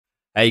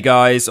Hey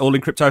guys, All in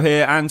Crypto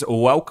here, and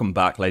welcome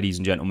back, ladies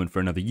and gentlemen, for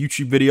another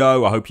YouTube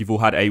video. I hope you've all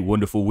had a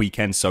wonderful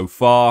weekend so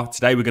far.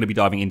 Today we're going to be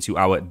diving into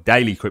our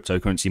daily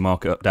cryptocurrency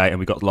market update, and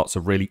we've got lots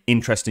of really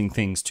interesting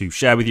things to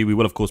share with you. We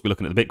will, of course, be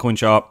looking at the Bitcoin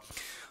chart,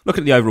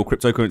 looking at the overall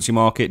cryptocurrency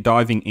market,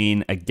 diving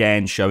in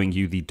again, showing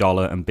you the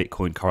dollar and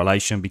Bitcoin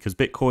correlation, because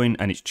Bitcoin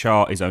and its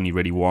chart is only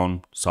really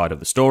one side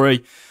of the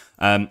story,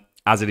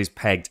 as it is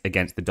pegged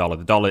against the dollar.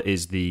 The dollar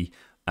is the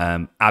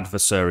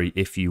adversary,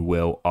 if you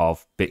will,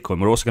 of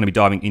Bitcoin. We're also going to be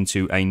diving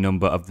into a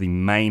number of the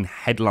main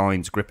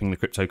headlines gripping the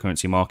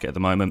cryptocurrency market at the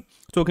moment,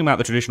 talking about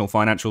the traditional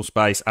financial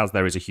space, as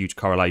there is a huge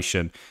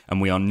correlation,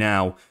 and we are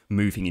now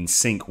moving in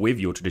sync with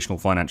your traditional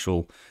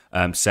financial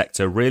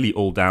sector, really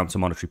all down to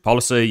monetary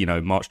policy. You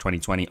know, March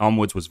 2020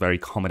 onwards was very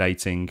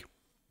accommodating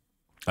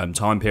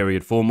time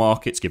period for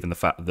markets, given the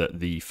fact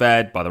that the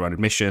Fed, by their own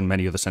admission,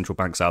 many other central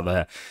banks out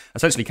there,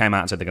 essentially came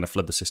out and said they're going to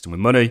flood the system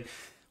with money.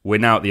 We're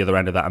now at the other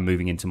end of that and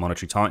moving into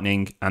monetary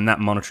tightening, and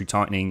that monetary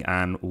tightening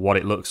and what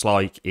it looks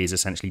like is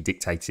essentially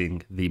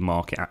dictating the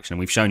market action.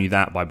 We've shown you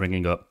that by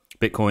bringing up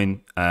Bitcoin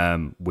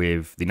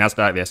with the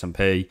Nasdaq, the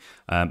S&P,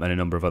 and a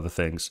number of other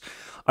things.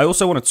 I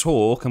also want to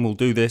talk, and we'll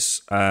do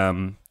this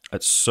at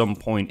some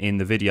point in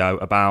the video,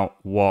 about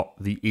what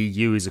the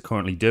EU is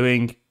currently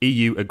doing.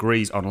 EU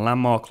agrees on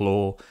landmark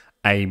law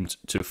aimed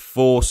at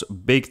forcing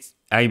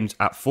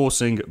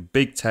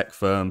big tech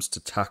firms to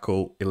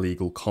tackle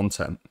illegal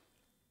content.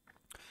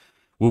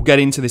 We'll get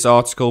into this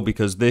article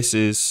because this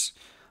is,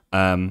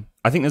 I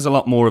think there's a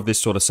lot more of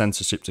this sort of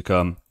censorship to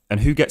come,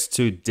 and who gets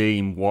to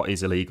deem what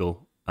is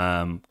illegal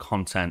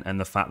content, and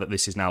the fact that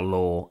this is now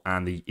law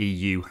and the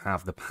EU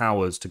have the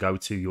powers to go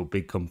to your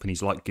big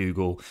companies like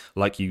Google,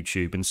 like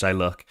YouTube, and say,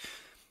 look,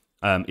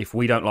 if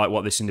we don't like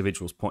what this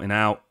individual's putting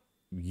out,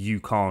 you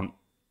can't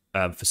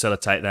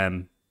facilitate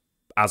them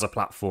as a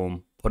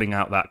platform putting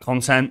out that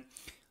content.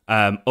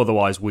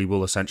 Otherwise, we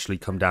will essentially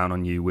come down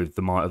on you with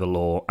the might of the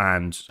law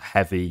and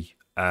heavy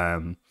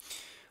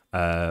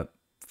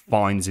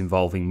fines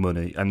involving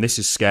money. And this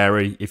is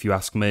scary, if you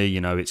ask me. You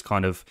know, it's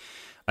kind of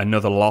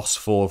another loss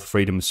for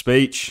freedom of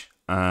speech.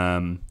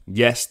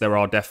 Yes, there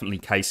are definitely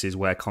cases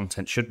where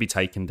content should be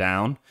taken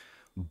down,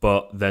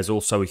 but there's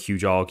also a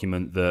huge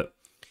argument that,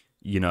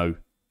 you know,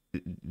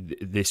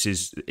 this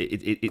is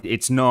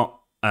it's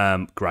not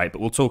great.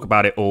 But we'll talk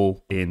about it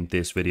all in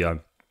this video.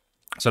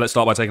 So let's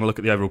start by taking a look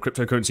at the overall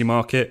cryptocurrency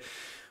market.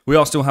 We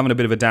are still having a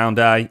bit of a down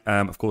day.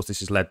 Of course,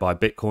 this is led by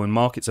Bitcoin.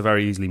 Markets are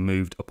very easily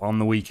moved up on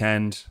the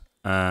weekend.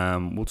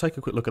 We'll take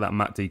a quick look at that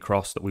MACD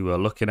cross that we were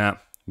looking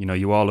at. You know,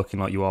 you are looking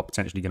like you are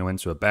potentially going to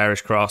enter a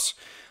bearish cross,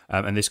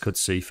 and this could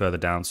see further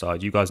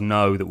downside. You guys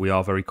know that we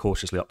are very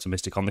cautiously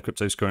optimistic on the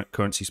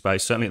cryptocurrency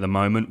space. Certainly at the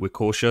moment, we're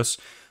cautious,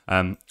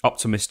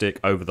 optimistic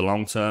over the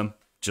long term,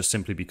 just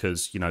simply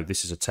because, you know,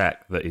 this is a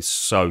tech that is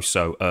so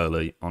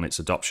early on its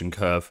adoption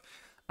curve.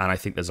 And I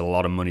think there's a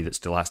lot of money that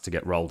still has to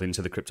get rolled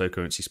into the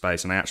cryptocurrency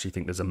space. And I actually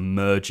think there's a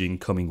merging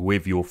coming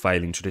with your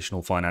failing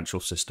traditional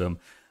financial system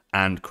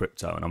and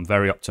crypto. And I'm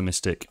very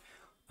optimistic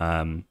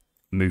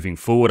moving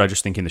forward. I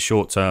just think in the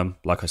short term,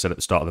 like I said at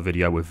the start of the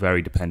video, we're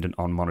very dependent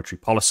on monetary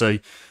policy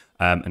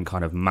and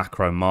kind of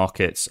macro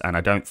markets. And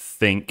I don't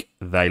think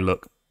they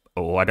look,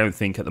 or I don't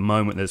think at the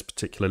moment there's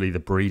particularly the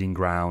breeding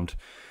ground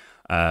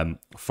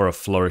for a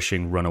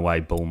flourishing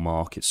runaway bull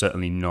market.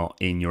 Certainly not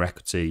in your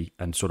equity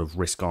and sort of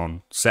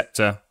risk-on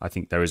sector. I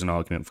think there is an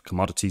argument for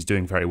commodities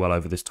doing very well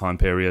over this time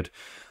period,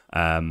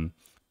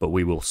 but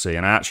we will see.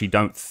 And I actually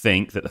don't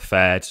think that the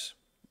Fed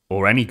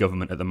or any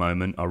government at the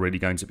moment are really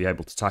going to be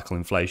able to tackle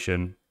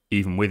inflation,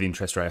 even with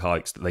interest rate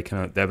hikes.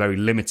 That they're very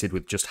limited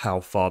with just how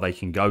far they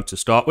can go to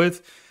start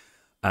with.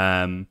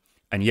 And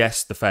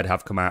yes, the Fed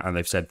have come out and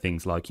they've said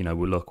things like, you know,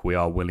 well, look, we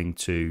are willing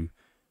to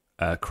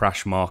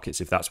crash markets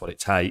if that's what it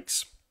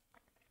takes.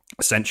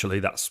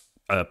 Essentially, that's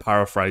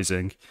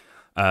paraphrasing.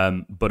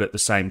 But at the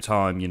same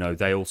time, you know,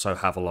 they also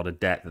have a lot of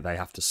debt that they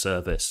have to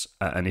service.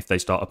 And if they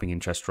start upping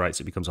interest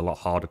rates, it becomes a lot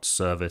harder to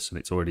service. And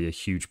it's already a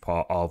huge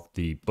part of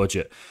the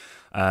budget.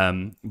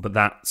 But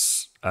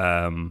that's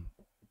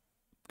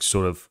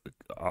sort of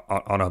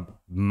on a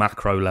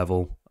macro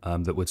level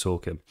that we're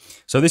talking.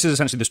 So this is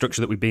essentially the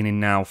structure that we've been in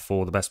now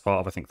for the best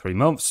part of, I think, 3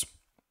 months.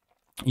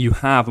 You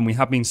have, and we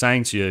have been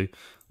saying to you,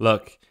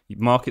 look,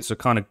 markets are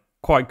kind of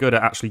quite good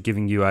at actually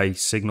giving you a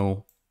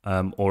signal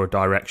or a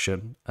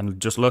direction. And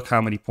just look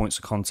how many points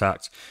of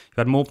contact. You've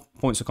had more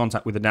points of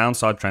contact with the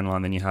downside trend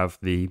line than you have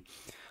the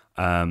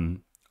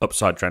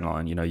upside trend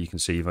line. You know, you can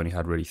see you've only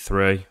had really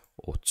 3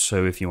 or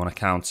 2 if you want to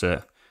count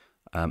it.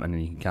 And then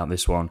you can count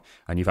this one.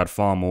 And you've had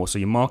far more. So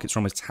your markets are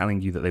almost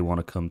telling you that they want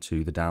to come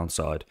to the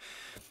downside.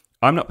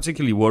 I'm not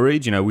particularly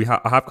worried. You know,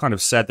 I have kind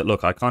of said that,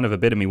 look, a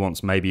bit of me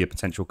wants maybe a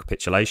potential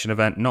capitulation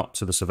event, not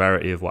to the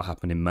severity of what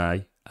happened in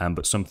May,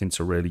 but something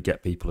to really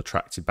get people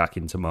attracted back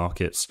into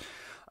markets.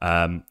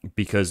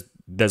 Because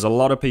there's a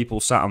lot of people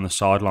sat on the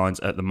sidelines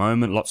at the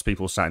moment. Lots of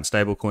people sat in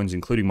stable coins,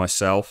 including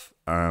myself.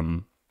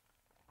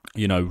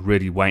 you know,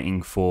 really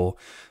waiting for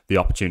the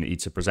opportunity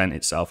to present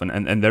itself.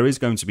 And there is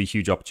going to be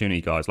huge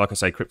opportunity, guys. Like I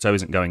say, crypto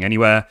isn't going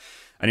anywhere.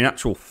 And in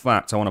actual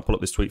fact, I want to pull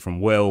up this tweet from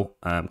Will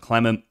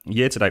Clement.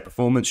 Year-to-date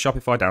performance,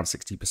 Shopify down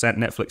 60%,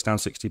 Netflix down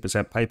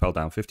 60%, PayPal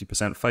down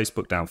 50%,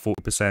 Facebook down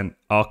 40%,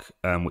 ARK,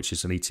 which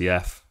is an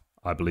ETF,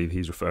 I believe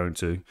he's referring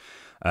to,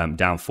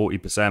 down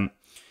 40%.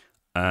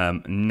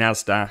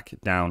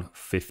 NASDAQ down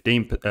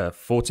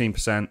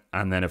 14%.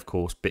 And then, of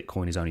course,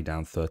 Bitcoin is only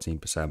down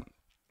 13%.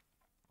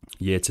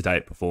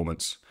 Year-to-date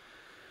performance.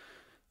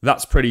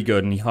 That's pretty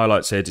good, and he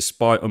highlights here,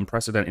 despite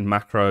unprecedented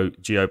macro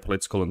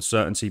geopolitical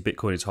uncertainty,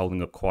 Bitcoin is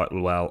holding up quite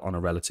well on a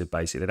relative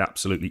basis. It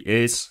absolutely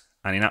is,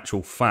 and in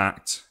actual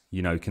fact,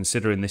 you know,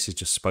 considering this is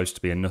just supposed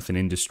to be a nothing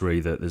industry,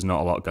 that there's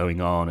not a lot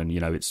going on, and, you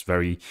know, it's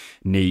very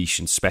niche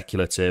and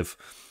speculative,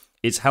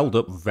 it's held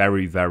up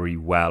very, very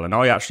well, and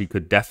I actually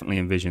could definitely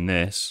envision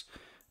this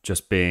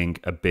just being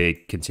a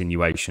big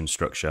continuation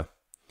structure.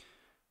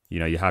 You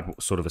know, you had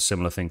sort of a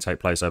similar thing take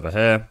place over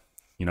here.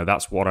 You know,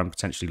 that's what I'm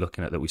potentially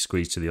looking at, that we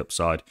squeeze to the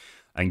upside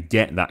and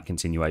get that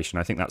continuation.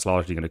 I think that's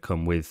largely going to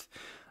come with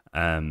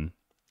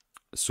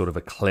sort of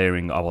a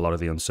clearing of a lot of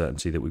the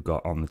uncertainty that we've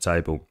got on the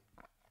table.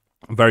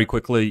 Very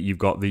quickly, you've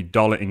got the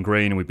dollar in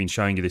green, and we've been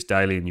showing you this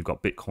daily, and you've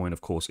got Bitcoin, of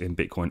course, in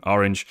Bitcoin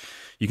orange.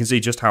 You can see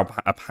just how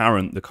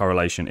apparent the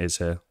correlation is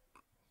here.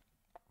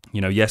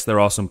 You know, yes, there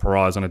are some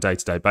pariahs on a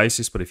day-to-day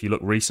basis, but if you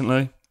look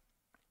recently,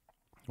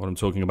 what I'm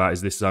talking about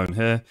is this zone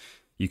here.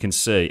 You can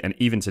see, and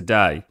even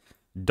today,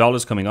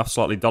 dollar's coming off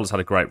slightly. Dollar's had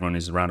a great run,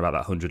 is around about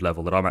that 100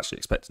 level that I'm actually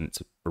expecting it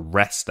to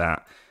rest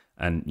at,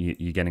 and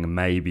you're getting a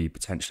maybe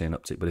potentially an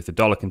uptick. But if the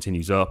dollar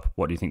continues up,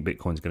 what do you think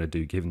Bitcoin's going to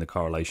do given the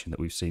correlation that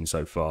we've seen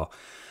so far?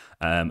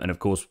 And of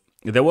course,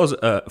 there was,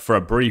 for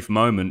a brief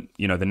moment,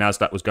 you know, the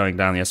NASDAQ was going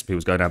down, the S&P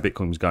was going down,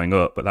 Bitcoin was going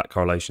up, but that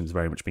correlation has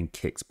very much been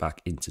kicked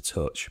back into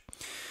touch.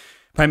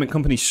 Payment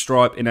company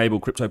Stripe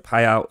enabled crypto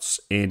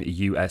payouts in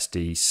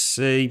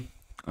USDC.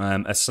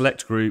 A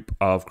select group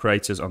of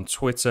creators on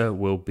Twitter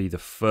will be the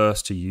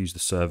first to use the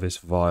service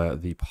via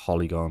the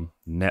Polygon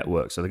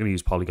network. So they're going to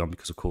use Polygon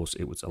because, of course,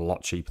 it was a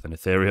lot cheaper than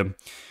Ethereum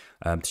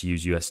to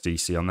use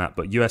USDC on that.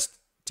 But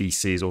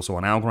USDC is also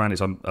on ALGORAND.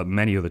 It's on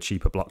many other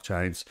cheaper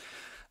blockchains.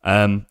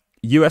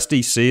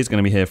 USDC is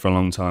going to be here for a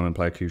long time and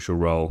play a crucial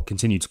role,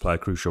 continue to play a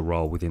crucial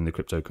role within the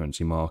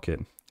cryptocurrency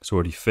market. It's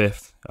already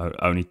fifth,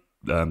 only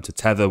to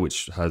Tether,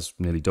 which has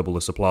nearly double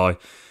the supply.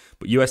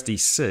 But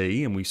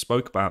USDC, and we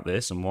spoke about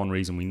this, and one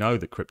reason we know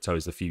that crypto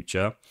is the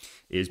future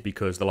is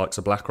because the likes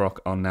of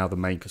BlackRock are now the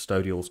main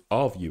custodials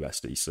of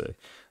USDC.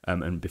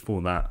 And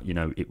before that, you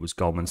know, it was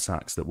Goldman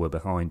Sachs that were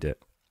behind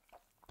it.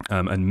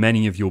 And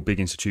many of your big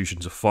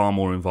institutions are far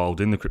more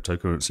involved in the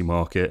cryptocurrency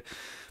market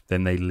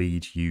than they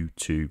lead you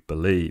to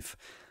believe.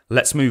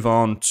 Let's move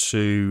on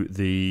to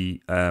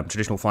the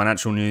traditional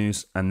financial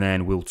news, and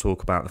then we'll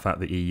talk about the fact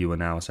that EU are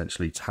now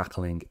essentially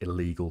tackling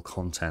illegal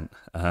content.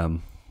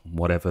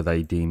 Whatever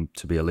they deem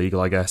to be illegal,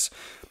 I guess.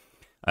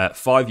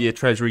 5-year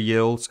Treasury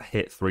yields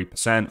hit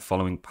 3%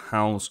 following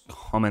Powell's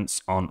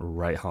comments on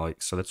rate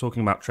hikes. So they're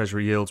talking about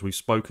Treasury yields. We've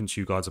spoken to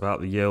you guys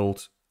about the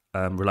yield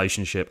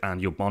relationship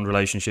and your bond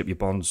relationship. Your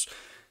bonds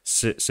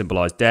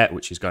symbolize debt,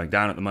 which is going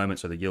down at the moment,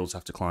 so the yields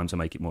have to climb to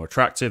make it more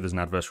attractive. There's an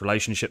adverse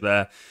relationship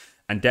there.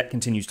 And debt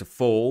continues to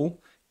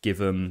fall,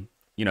 given,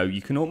 you know,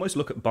 you can almost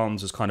look at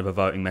bonds as kind of a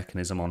voting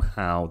mechanism on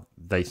how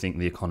they think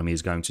the economy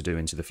is going to do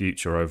into the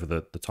future over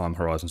the time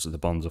horizons that the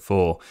bonds are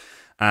for.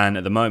 And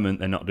at the moment,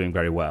 they're not doing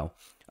very well.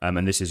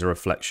 And this is a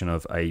reflection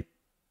of a,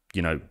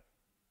 you know,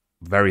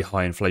 very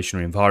high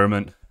inflationary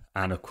environment.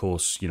 And of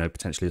course, you know,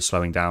 potentially a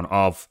slowing down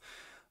of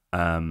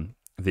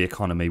the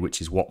economy,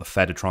 which is what the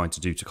Fed are trying to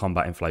do to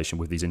combat inflation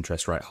with these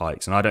interest rate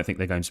hikes. And I don't think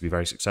they're going to be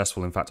very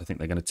successful. In fact, I think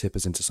they're going to tip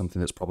us into something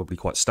that's probably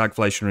quite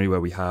stagflationary,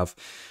 where we have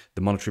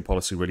the monetary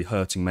policy really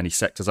hurting many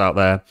sectors out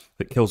there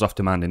that kills off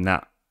demand in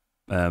that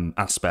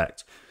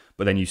aspect.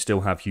 But then you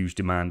still have huge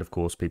demand. Of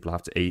course, people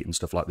have to eat and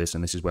stuff like this.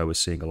 And this is where we're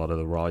seeing a lot of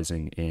the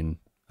rising in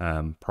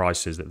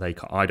prices that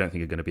I don't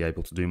think are going to be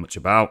able to do much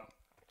about.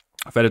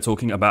 Fed are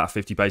talking about a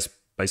 50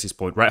 basis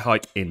point rate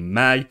hike in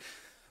May.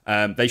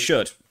 They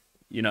should,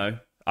 you know,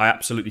 I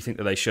absolutely think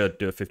that they should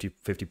do a 50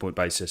 point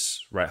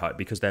basis rate hike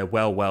because they're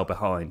well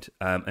behind.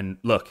 And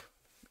look,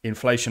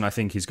 inflation, I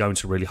think, is going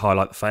to really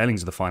highlight the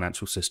failings of the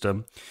financial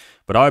system.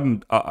 But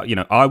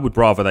I would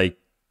rather they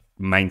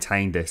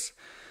maintain this,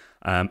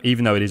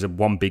 even though it is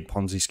one big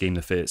Ponzi scheme,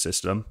 the fiat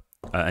system,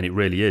 and it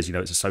really is. You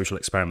know, it's a social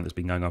experiment that's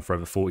been going on for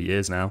over 40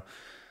 years now.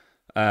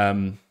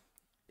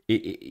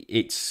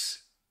 It's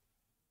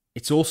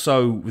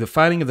also the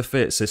failing of the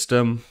fiat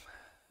system.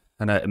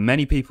 And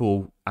many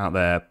people out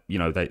there, you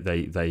know,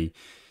 they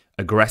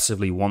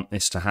aggressively want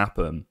this to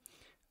happen.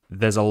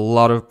 There's a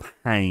lot of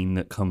pain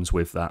that comes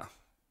with that.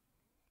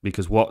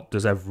 Because what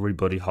does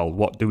everybody hold?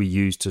 What do we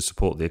use to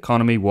support the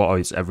economy? What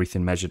is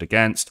everything measured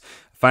against?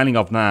 Failing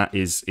of that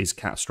is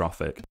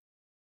catastrophic.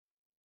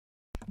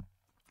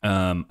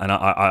 And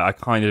I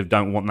kind of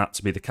don't want that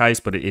to be the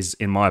case, but it is,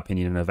 in my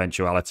opinion, an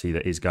eventuality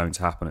that is going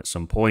to happen at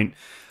some point.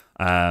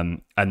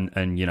 And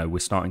you know, we're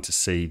starting to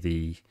see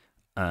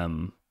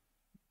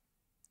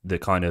the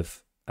kind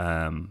of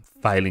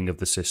failing of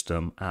the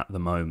system at the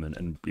moment.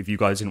 And if you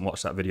guys didn't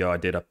watch that video I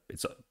did,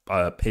 it's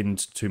pinned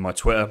to my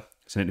Twitter.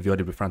 It's an interview I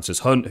did with Francis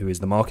Hunt, who is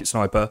the market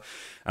sniper,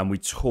 and we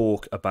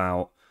talk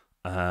about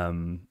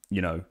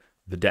you know,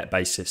 the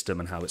debt-based system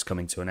and how it's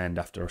coming to an end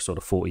after a sort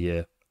of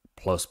 40-year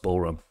plus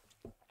bull run.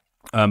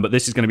 But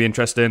this is going to be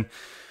interesting.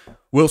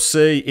 We'll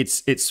see.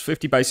 It's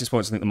 50 basis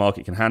points I think the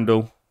market can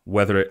handle.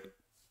 Whether it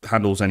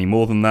handles any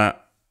more than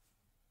that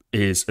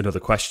is another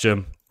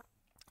question.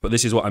 But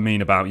this is what I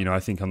mean about, you know, I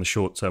think on the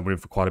short term, we're in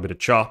for quite a bit of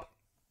chop.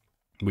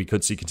 We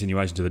could see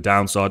continuation to the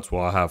downside,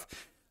 while I have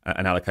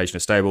an allocation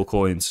of stable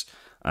coins.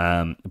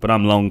 But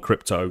I'm long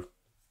crypto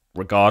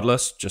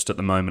regardless. Just at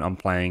the moment, I'm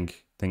playing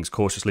things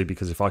cautiously,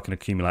 because if I can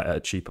accumulate at a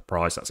cheaper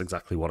price, that's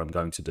exactly what I'm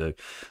going to do.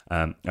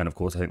 And of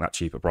course, I think that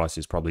cheaper price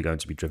is probably going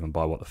to be driven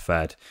by what the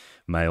Fed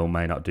may or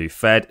may not do.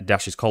 Fed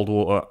dashes cold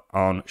water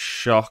on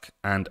shock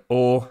and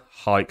awe,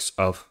 hikes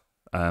of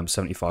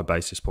 75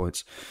 basis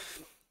points.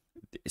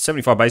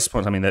 75 basis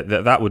points, I mean,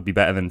 that would be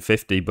better than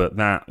 50, but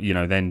that, you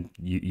know, then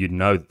you'd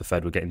know that the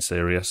Fed were getting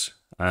serious,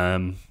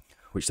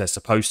 which they're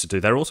supposed to do.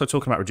 They're also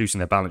talking about reducing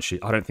their balance sheet.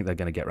 I don't think they're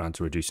going to get around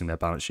to reducing their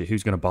balance sheet.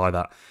 Who's going to buy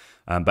that?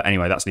 But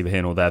anyway, that's neither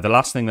here nor there. The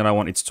last thing that I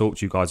wanted to talk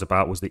to you guys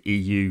about was the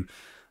EU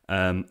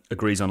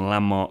agrees on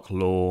landmark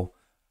law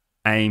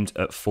aimed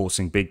at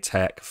forcing big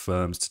tech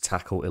firms to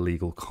tackle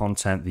illegal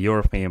content. The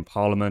European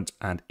Parliament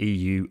and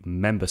EU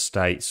member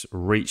states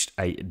reached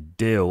a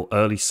deal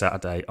early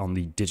Saturday on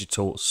the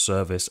Digital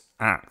Service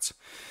Act.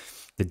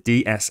 The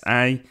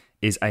DSA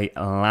is a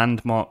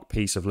landmark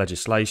piece of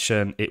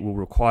legislation. It will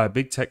require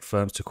big tech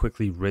firms to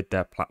quickly rid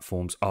their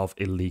platforms of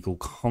illegal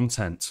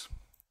content.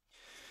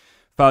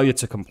 Failure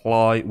to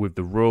comply with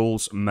the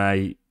rules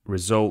may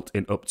result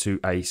in up to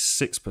a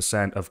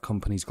 6% of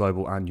companies'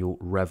 global annual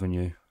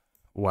revenue.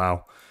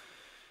 Wow.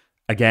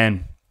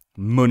 Again,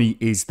 money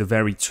is the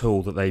very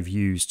tool that they've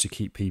used to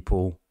keep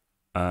people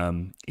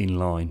in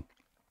line.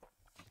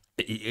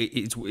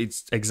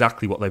 It's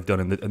exactly what they've done.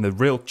 And the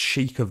real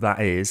cheek of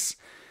that is,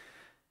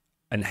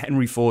 and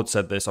Henry Ford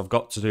said this, I've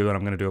got to do, and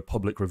I'm going to do a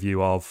public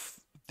review of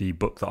the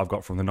book that I've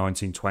got from the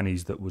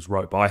 1920s that was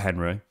wrote by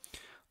Henry.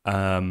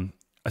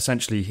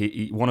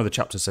 Essentially, one of the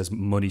chapters says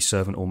money,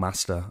 servant or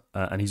master.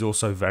 And he's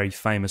also very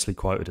famously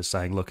quoted as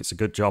saying, look, it's a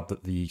good job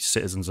that the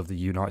citizens of the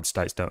United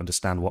States don't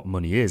understand what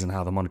money is and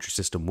how the monetary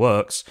system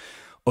works.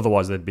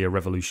 Otherwise, there'd be a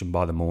revolution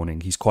by the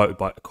morning. He's quoted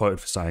for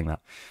saying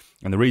that.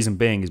 And the reason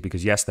being is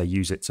because, yes, they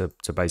use it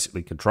to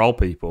basically control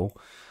people.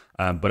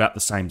 But at the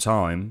same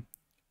time,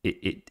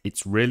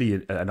 it's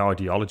really an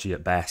ideology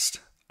at best.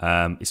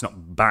 It's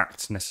not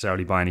backed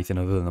necessarily by anything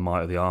other than the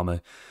might of the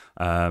army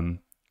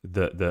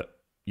that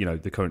you know,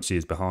 the currency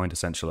is behind,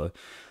 essentially.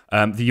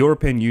 The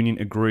European Union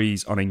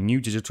agrees on a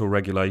new digital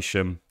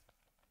regulation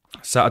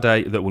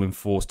Saturday that will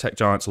enforce tech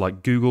giants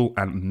like Google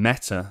and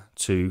Meta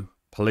to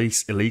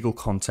police illegal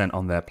content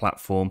on their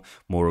platform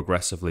more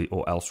aggressively,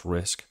 or else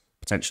risk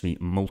potentially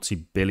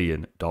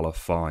multi-billion-dollar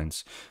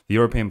fines. The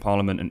European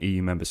Parliament and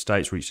EU member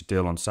states reached a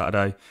deal on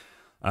Saturday.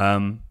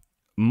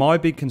 My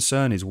big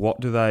concern is what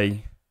do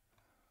they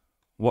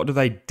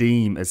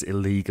deem as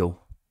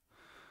illegal?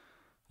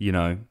 You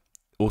know.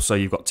 Also,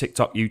 you've got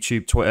TikTok,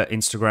 YouTube, Twitter,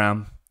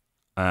 Instagram,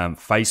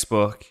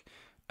 Facebook,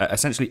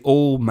 essentially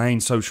all main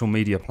social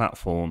media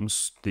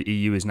platforms. The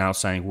EU is now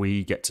saying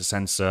we get to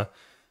censor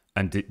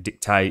and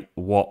dictate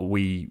what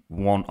we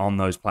want on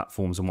those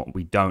platforms and what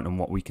we don't, and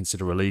what we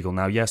consider illegal.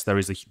 Now, yes, there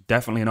is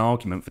definitely an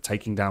argument for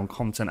taking down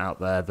content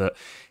out there that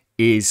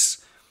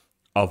is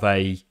of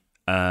a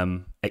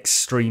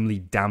extremely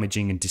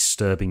damaging and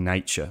disturbing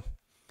nature.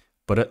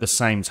 But at the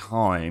same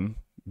time,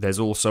 there's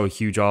also a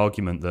huge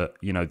argument that,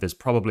 you know, there's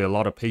probably a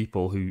lot of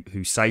people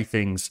who say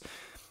things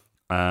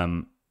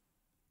that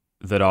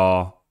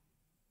are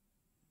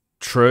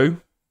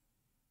true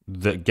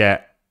that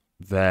get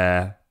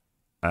their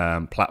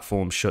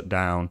platform shut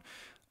down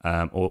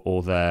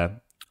or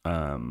their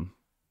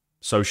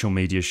social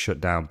media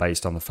shut down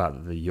based on the fact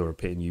that the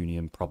European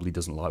Union probably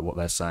doesn't like what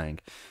they're saying.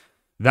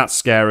 That's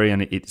scary,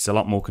 and it's a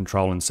lot more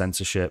control and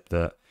censorship.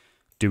 That,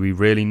 do we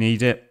really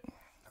need it,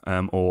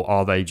 or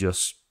are they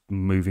just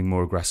moving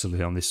more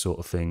aggressively on these sort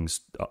of things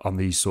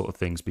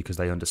because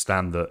they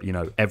understand that, you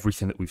know,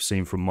 everything that we've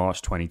seen from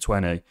March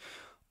 2020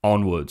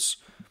 onwards,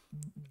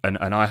 and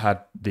I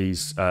had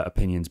these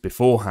opinions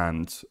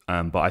beforehand,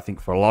 but I think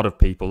for a lot of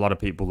people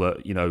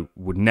that, you know,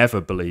 would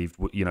never believe,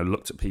 you know,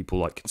 looked at people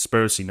like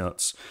conspiracy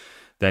nuts,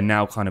 they're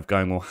now kind of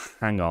going, well,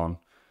 hang on,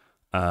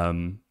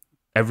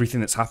 everything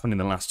that's happened in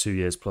the last 2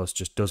 years plus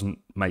just doesn't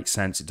make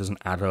sense, it doesn't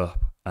add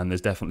up, and there's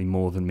definitely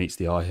more than meets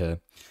the eye here.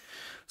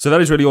 So that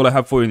is really all I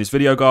have for you in this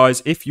video,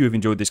 guys. If you have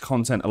enjoyed this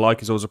content, a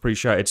like is always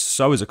appreciated.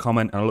 So is a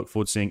comment, and I look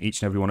forward to seeing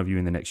each and every one of you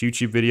in the next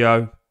YouTube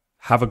video.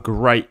 Have a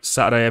great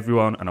Saturday,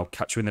 everyone, and I'll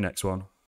catch you in the next one.